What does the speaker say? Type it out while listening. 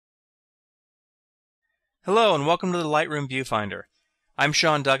Hello and welcome to the Lightroom Viewfinder. I'm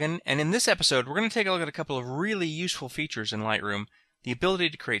Duggan, and in this episode we're going to take a look at a couple of really useful features in Lightroom, the ability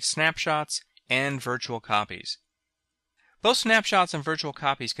to create snapshots and virtual copies. Both snapshots and virtual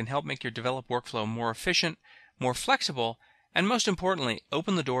copies can help make your develop workflow more efficient, more flexible, and most importantly,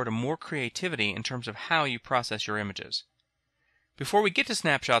 open the door to more creativity in terms of how you process your images. Before we get to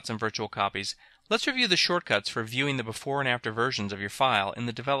snapshots and virtual copies, let's review the shortcuts for viewing the before and after versions of your file in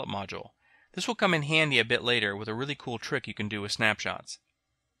the Develop module. This will come in handy a bit later with a really cool trick you can do with snapshots.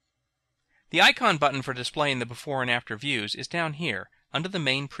 The icon button for displaying the before and after views is down here under the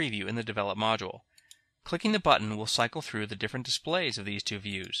main preview in the Develop module. Clicking the button will cycle through the different displays of these two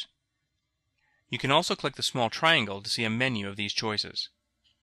views. You can also click the small triangle to see a menu of these choices.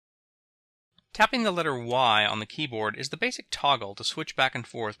 Tapping the letter Y on the keyboard is the basic toggle to switch back and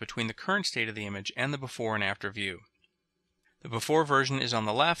forth between the current state of the image and the before and after view. The before version is on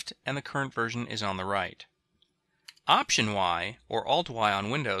the left and the current version is on the right. Option Y, or Alt Y on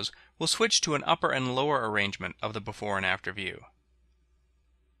Windows, will switch to an upper and lower arrangement of the before and after view.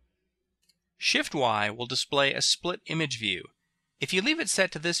 Shift Y will display a split image view. If you leave it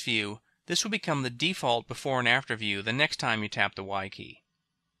set to this view, this will become the default before and after view the next time you tap the Y key.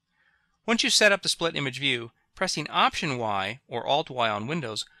 Once you set up the split image view, pressing Option Y, or Alt Y on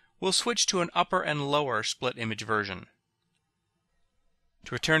Windows, will switch to an upper and lower split image version.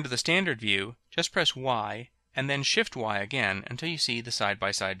 To return to the standard view, just press Y and then Shift Y again until you see the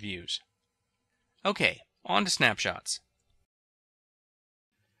side-by-side views. Okay, on to snapshots.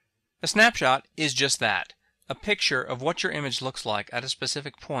 A snapshot is just that, a picture of what your image looks like at a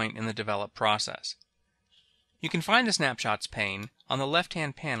specific point in the develop process. You can find the Snapshots pane on the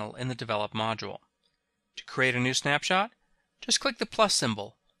left-hand panel in the Develop module. To create a new snapshot, just click the plus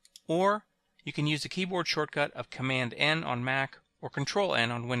symbol, or you can use the keyboard shortcut of Command-N on Mac or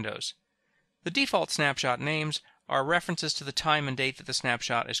Control-N on Windows. The default snapshot names are references to the time and date that the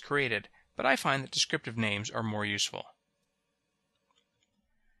snapshot is created, but I find that descriptive names are more useful.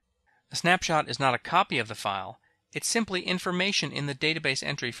 A snapshot is not a copy of the file, it's simply information in the database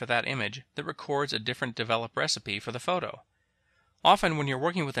entry for that image that records a different develop recipe for the photo. Often when you're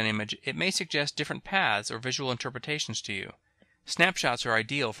working with an image, it may suggest different paths or visual interpretations to you. Snapshots are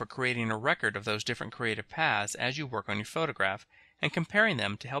ideal for creating a record of those different creative paths as you work on your photograph, and comparing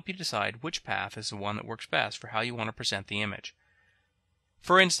them to help you decide which path is the one that works best for how you want to present the image.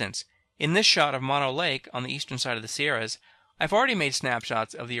 For instance, in this shot of Mono Lake on the eastern side of the Sierras, I've already made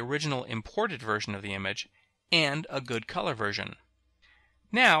snapshots of the original imported version of the image and a good color version.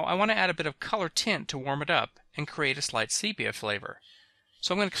 Now I want to add a bit of color tint to warm it up and create a slight sepia flavor.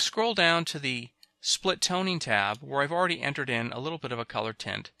 So I'm going to scroll down to the Split Toning tab where I've already entered in a little bit of a color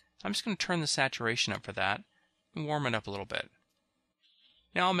tint. I'm just going to turn the saturation up for that and warm it up a little bit.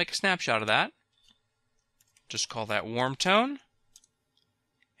 Now I'll make a snapshot of that. Just call that warm tone.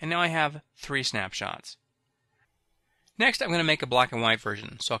 And now I have 3 snapshots. Next I'm going to make a black and white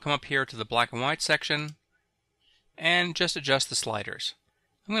version. So I'll come up here to the black and white section and just adjust the sliders.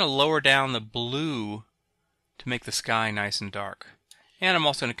 I'm going to lower down the blue to make the sky nice and dark. And I'm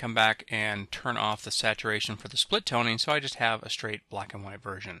also going to come back and turn off the saturation for the split toning so I just have a straight black and white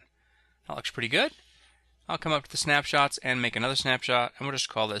version. That looks pretty good. I'll come up to the snapshots and make another snapshot, and we'll just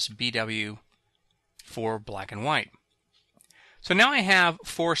call this BW for black and white. So now I have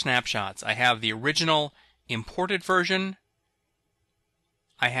 4 snapshots. I have the original imported version,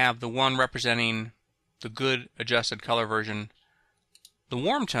 I have the one representing the good adjusted color version, the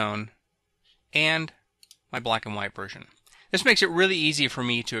warm tone, and my black and white version. This makes it really easy for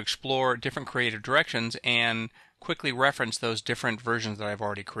me to explore different creative directions and quickly reference those different versions that I've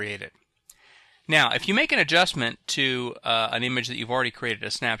already created. Now, if you make an adjustment to an image that you've already created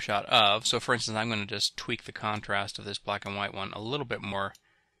a snapshot of, so for instance I'm going to just tweak the contrast of this black and white one a little bit more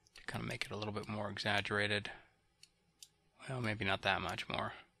to kind of make it a little bit more exaggerated. Well, maybe not that much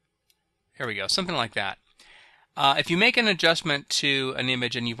more. There we go, something like that. If you make an adjustment to an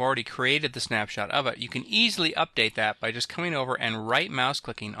image and you've already created the snapshot of it, you can easily update that by just coming over and right mouse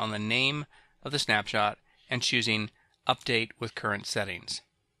clicking on the name of the snapshot and choosing Update with Current Settings.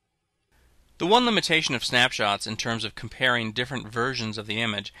 The one limitation of snapshots in terms of comparing different versions of the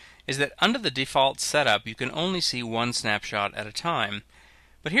image is that under the default setup you can only see one snapshot at a time.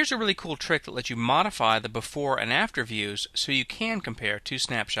 But here's a really cool trick that lets you modify the before and after views so you can compare 2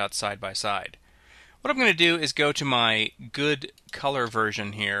 snapshots side by side. What I'm going to do is go to my good color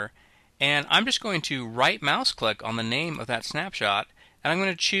version here, and I'm just going to right mouse click on the name of that snapshot, and I'm going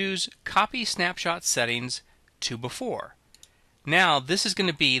to choose Copy Snapshot Settings to Before. Now this is going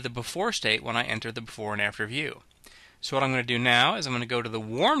to be the before state when I enter the before and after view. So what I'm going to do now is I'm going to go to the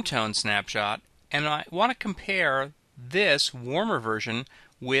warm tone snapshot and I want to compare this warmer version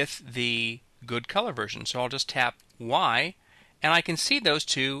with the good color version. So I'll just tap Y, and I can see those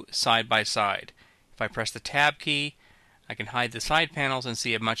two side by side. If I press the Tab key, I can hide the side panels and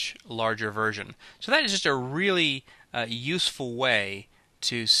see a much larger version. So that is just a really useful way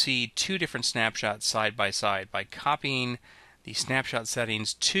to see two different snapshots side by side by copying the snapshot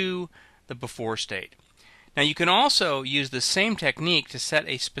settings to the before state. Now you can also use the same technique to set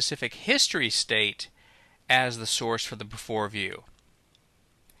a specific history state as the source for the before view.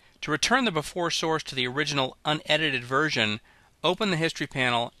 To return the before source to the original unedited version, open the history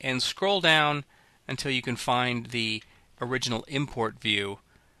panel and scroll down until you can find the original import view,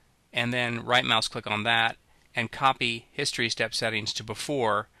 and then right mouse click on that and copy history step settings to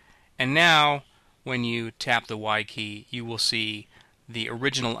before. And now when you tap the Y key, you will see the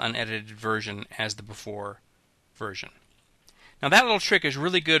original unedited version as the before version. Now that little trick is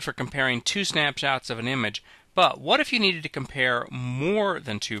really good for comparing two snapshots of an image, but what if you needed to compare more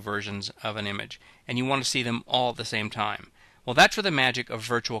than two versions of an image and you want to see them all at the same time? Well, that's where the magic of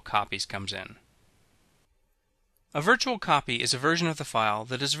virtual copies comes in. A virtual copy is a version of the file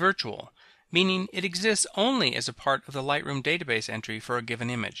that is virtual, meaning it exists only as a part of the Lightroom database entry for a given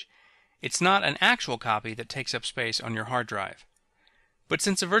image. It's not an actual copy that takes up space on your hard drive. But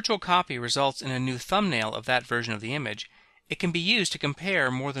since a virtual copy results in a new thumbnail of that version of the image, it can be used to compare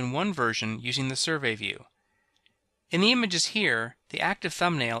more than one version using the survey view. In the images here, the active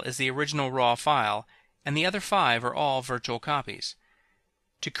thumbnail is the original raw file, and the other 5 are all virtual copies.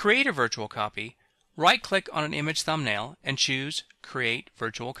 To create a virtual copy, right-click on an image thumbnail and choose Create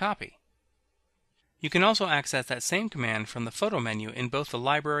Virtual Copy. You can also access that same command from the Photo menu in both the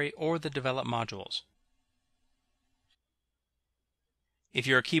Library or the Develop modules. If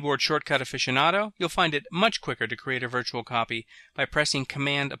you're a keyboard shortcut aficionado, you'll find it much quicker to create a virtual copy by pressing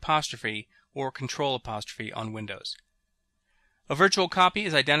Command' or Control' on Windows. A virtual copy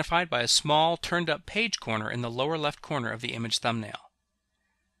is identified by a small turned-up page corner in the lower left corner of the image thumbnail.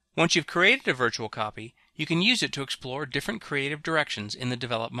 Once you've created a virtual copy, you can use it to explore different creative directions in the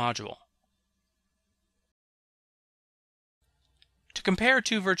Develop module. To compare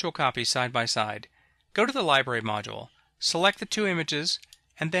two virtual copies side by side, go to the Library module, select the two images,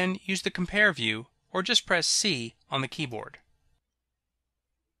 and then use the Compare view, or just press C on the keyboard.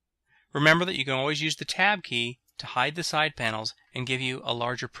 Remember that you can always use the Tab key to hide the side panels and give you a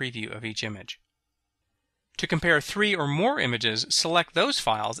larger preview of each image. To compare 3 or more images, select those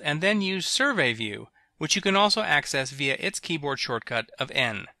files and then use Survey View, which you can also access via its keyboard shortcut of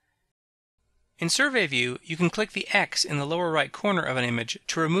N. In Survey View, you can click the X in the lower right corner of an image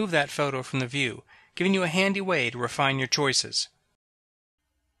to remove that photo from the view, giving you a handy way to refine your choices.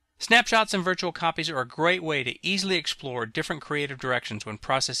 Snapshots and virtual copies are a great way to easily explore different creative directions when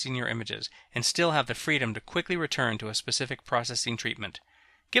processing your images and still have the freedom to quickly return to a specific processing treatment.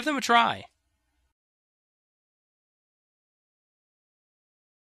 Give them a try.